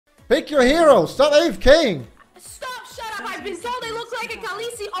Pick your hero. Stop AFKing. Stop, shut up. I've been told it looks like a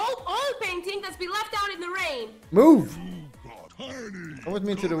Khaleesi oil painting that's been left out in the rain. Move. Come with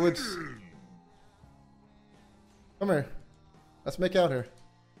me to the woods. Come here. Let's make out here.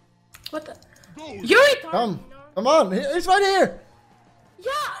 What the? Yuri! Come. Come on. He's right here. Yeah.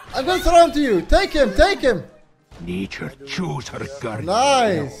 I'm gonna throw him to you. Take him. Take him. Nature chose her guardian.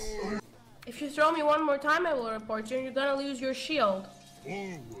 Nice. If you throw me one more time, I will report you and you're gonna lose your shield.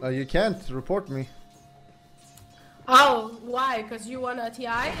 You can't report me. Oh, why? Because you want a TI?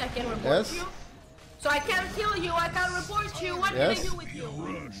 I can report Yes. you? So I can't kill you, I can't report you. What Yes. can I do with you?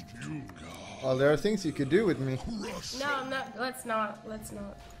 Well, there are things you could do with me. No, let's not. Let's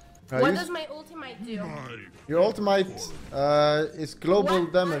not. Are What you- does my ultimate do? Your ultimate is global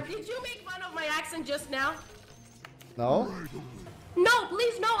What? damage. Did you make fun of my accent just now? No? No,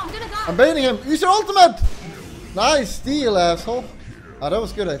 please, no, I'm gonna die. I'm baiting him. Use your ultimate. Nice steal, asshole. Oh, that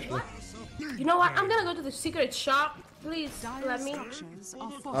was good actually. You know what? I'm gonna go to the secret shop. Please, let me.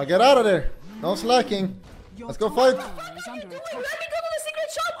 Now get out of there. No slacking. Let's go fight. What are you doing? Let me go to the secret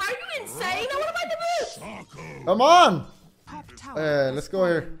shop. Are you insane? I wanna buy the boots. Come on. Let's go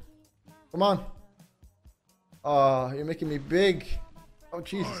here. Come on. Oh, you're making me big. Oh,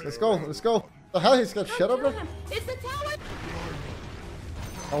 Jesus. Let's go. Let's go. The hell? He's got shut up there? It's the tower.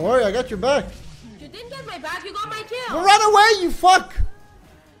 Don't worry. I got your back. You didn't get my back. You got my kill. Well, run away, you fuck.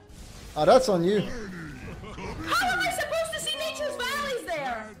 Oh, that's on you. How am I supposed to see nature's valleys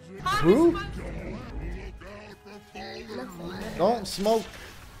there? How am I Who? supposed to- Don't smoke.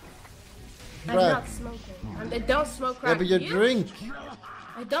 I'm Crack. not smoking. I don't smoke crack. Yeah, but you Do drink.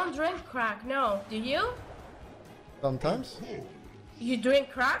 I don't drink crack. No. Do you? Sometimes. You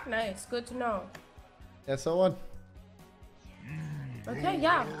drink crack? Nice. Good to know. Yeah, so what? Okay,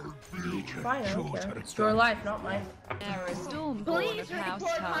 yeah. Fine, I don't care. It's your life, not mine. Era Stormborn of House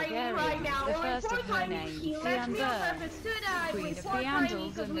Targaryen, the first of her name, Theanberg, Queen of the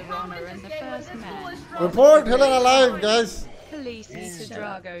Andals and the Runner and the First Men. Report HelenaLive, guys. Khaleesi to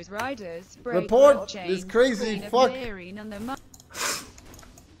Drago's riders, Report Chain, this crazy Queen of fuck. Meereen and the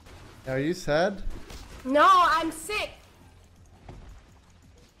Are you sad? No, I'm sick.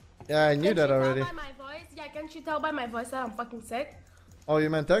 Yeah, I knew Can't that you already. Tell by my voice? Yeah, can't you tell by my voice that I'm fucking sick? Oh, you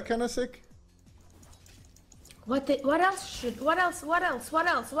meant that kind of sick? What else should? What else? What else? What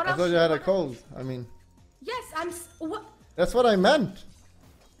else? What I else? thought you should- had a what- cold. I mean, Yes, what? that's what I meant.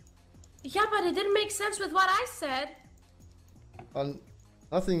 Yeah, but it didn't make sense with what I said. Well,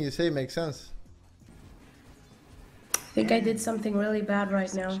 nothing you say makes sense. I think I did something really bad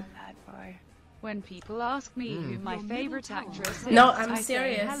right now. When people ask me who my favorite actress is, No, I'm I say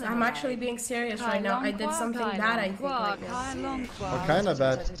serious. I'm HelenaLive. actually being serious right now. I did something bad, I think, right now. What kind of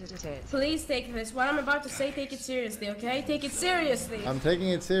bad? Please take this. What I'm about to say, take it seriously, okay? Take it seriously. I'm taking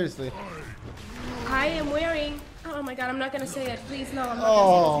it seriously. I am wearing... Oh my god, I'm not gonna say it. Please, no, I'm not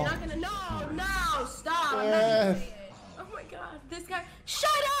Oh. gonna say it. You're not gonna... No, stop. I'm not gonna say it. Oh my god, this guy...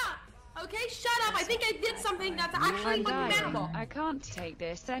 Shut up! Okay, shut up. I think I did something that's actually I'm dying. unbearable. I can't take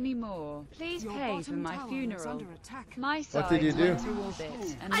this anymore. Please pay for my funeral. My What did you side do? went through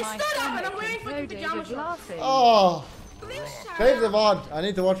orbit, and I my stood up and I'm stomach wearing fucking exploded pajama with shorts. laughing. Oh, Please shut save up. the VOD. I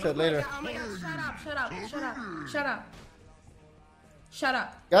need to watch that later. Oh my god, shut up, shut up, shut up, shut up. Shut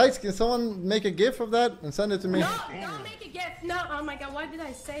up. Guys, can someone make a GIF of that and send it to me? No, don't make a gift. No, oh my god, why did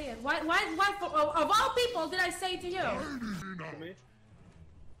I say it? Why of all people did I say it to you?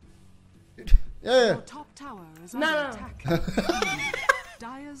 Yeah. Top tower is No, under no. attack.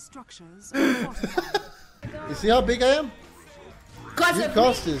 Dire's structures are fortified. You see how big I am? Cause You of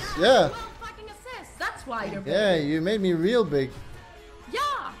cost me. this, yeah. 12 fucking assists. That's why you're big. Yeah, you made me real big. Yeah.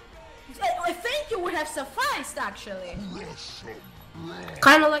 I think you would have sufficed actually.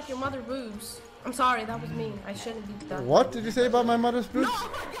 Kind of like your mother boobs. I'm sorry, that was mean. I shouldn't be done. What did you say about my mother's No, boobs?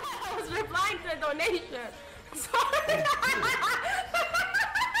 oh my god, I was replying to a donation. Sorry.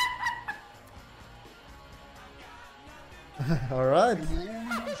 Alright.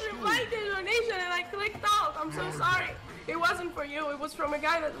 I was replying to a donation and I clicked off. I'm so sorry. It wasn't for you. It was from a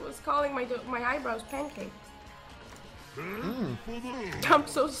guy that was calling my eyebrows pancakes. I'm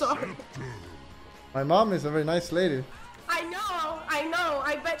so sorry. My mom is a very nice lady. I know.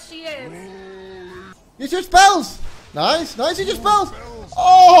 I bet she is. Use your spells! Nice, nice, use your spells!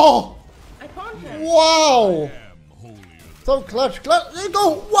 Oh! I pawned him. Wow! So clutch, clutch, there you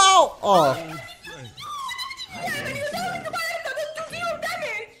go! Wow! Oh,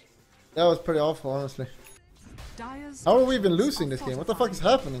 that was pretty awful, honestly. Dire's How are we even losing this game? What the fuck is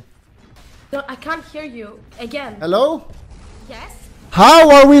happening? No, I can't hear you. Again. Hello? Yes? How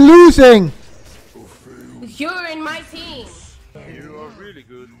are we losing? You're in my team. really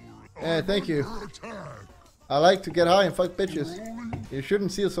good. Yeah, thank you. I like to get high and fuck bitches. You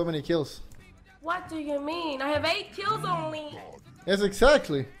shouldn't steal so many kills. What do you mean? I have 8 kills only. Yes,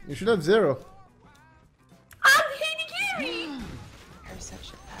 exactly. You should have 0. I'm Hidikiri! You're such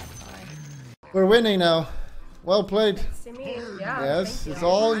a bad boy. We're winning now. Well played. To me, yeah. Yes, thank it's you.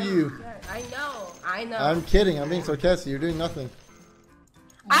 all you. Yeah, I know, I know. I'm kidding. I'm being sarcastic. You're doing nothing.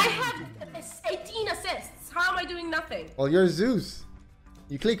 I have 18 assists. How am I doing nothing? Well, you're Zeus.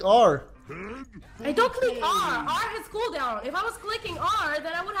 You click R. I don't click R. R has cooldown. If I was clicking R,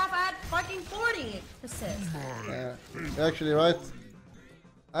 then I would have had fucking 40 assists. Yeah, you're actually right.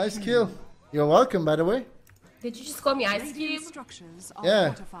 Ice kill. You're welcome, by the way. Did you just call me Ice Radiant Cube? structures are Yeah.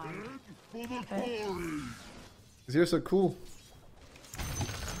 fortified. Okay. Because you're so cool.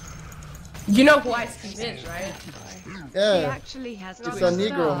 You know who Ice Cube is, right? She Yeah. actually has to It's be a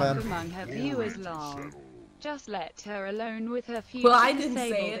Negro, man. among her viewers, lol. Just let her alone with her future Well, I didn't say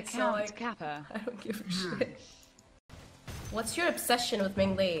disabled it, so, account like- kappa. I don't give a shit. What's your obsession with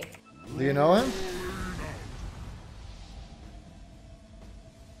Ming Li? Do you know him?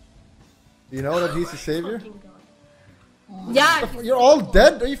 Do you know that he's the savior? Fucking God. Yeah, You're all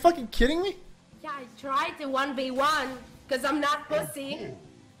dead? Are you fucking kidding me? yeah, I tried to 1v1 because I'm not pussy.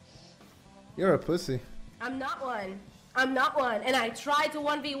 You're a pussy. I'm not one. I'm not one. And I tried to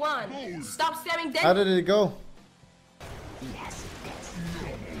 1v1. Stop spamming How dead. did it go?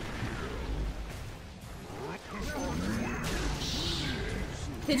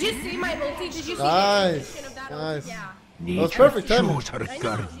 Did you see my ulti? Did you see Nice, the execution of that nice. ulti? Yeah. Nature perfect timing. chose her I know.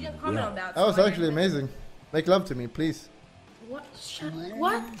 garden. She didn't comment on that. That was so I actually didn't- amazing. Make love to me, please. What? Shut.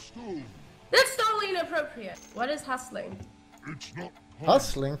 What? That's totally inappropriate. What is hustling?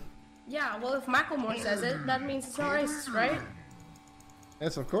 Hustling? Yeah, well, if Macklemore says it, that means it's not racist, right?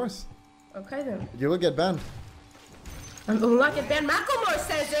 Yes, of course. Okay then. You will get banned. I'm like it. Ben Macklemore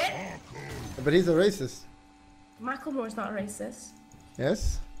says it. But he's a racist. Macklemore's not racist.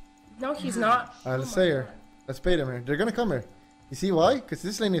 Yes? No, he's not. Let's say here. Let's bait them here. They're gonna come here. You see why? Because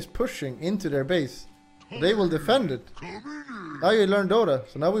this lane is pushing into their base. They will defend it. Now you learn Dota,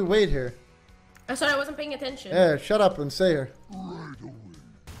 so now we wait here. I'm sorry, I wasn't paying attention. Yeah, shut up and stay here.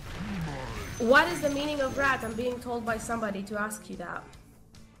 What is the meaning of rat? I'm being told by somebody to ask you that.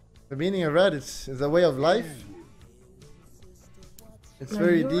 The meaning of red is a way of life. It's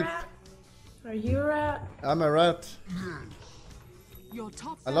very you a deep. rat? Are you a rat? I'm a rat. Your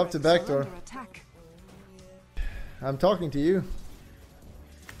top I love to barracks are backdoor. under attack. I'm talking to you.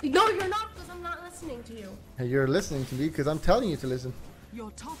 No, you're not, because I'm not listening to you. And you're listening to me because I'm telling you to listen. Your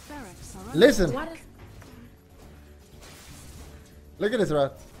top barracks are under Listen! What is... Look at this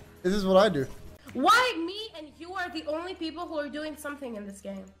rat. This is what I do. Why me and you are the only people who are doing something in this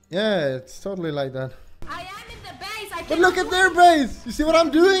game? Yeah, it's totally like that. I am in the base. I But look at their base! You see what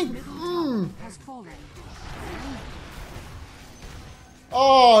I'm doing? has fallen.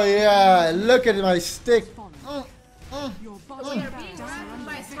 Oh yeah, look at my stick. Your We bottom are being barracks are ran under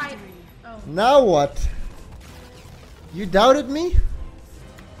by attack. Skype. Oh, Now what? You doubted me?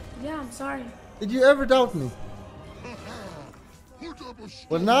 yeah, I'm sorry. Did you ever doubt me?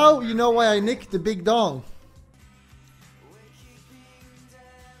 Well, now you know why I nicked the big dong.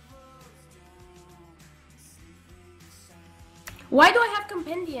 Why do I have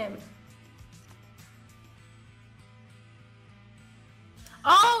compendium?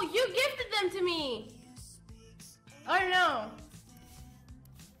 Oh, you gifted them to me. Oh no.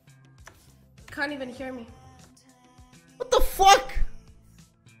 Can't even hear me. What the fuck?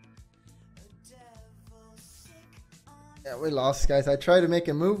 Yeah, we lost, guys. I tried to make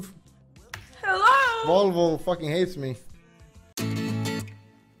a move. Hello. Volvo fucking hates me.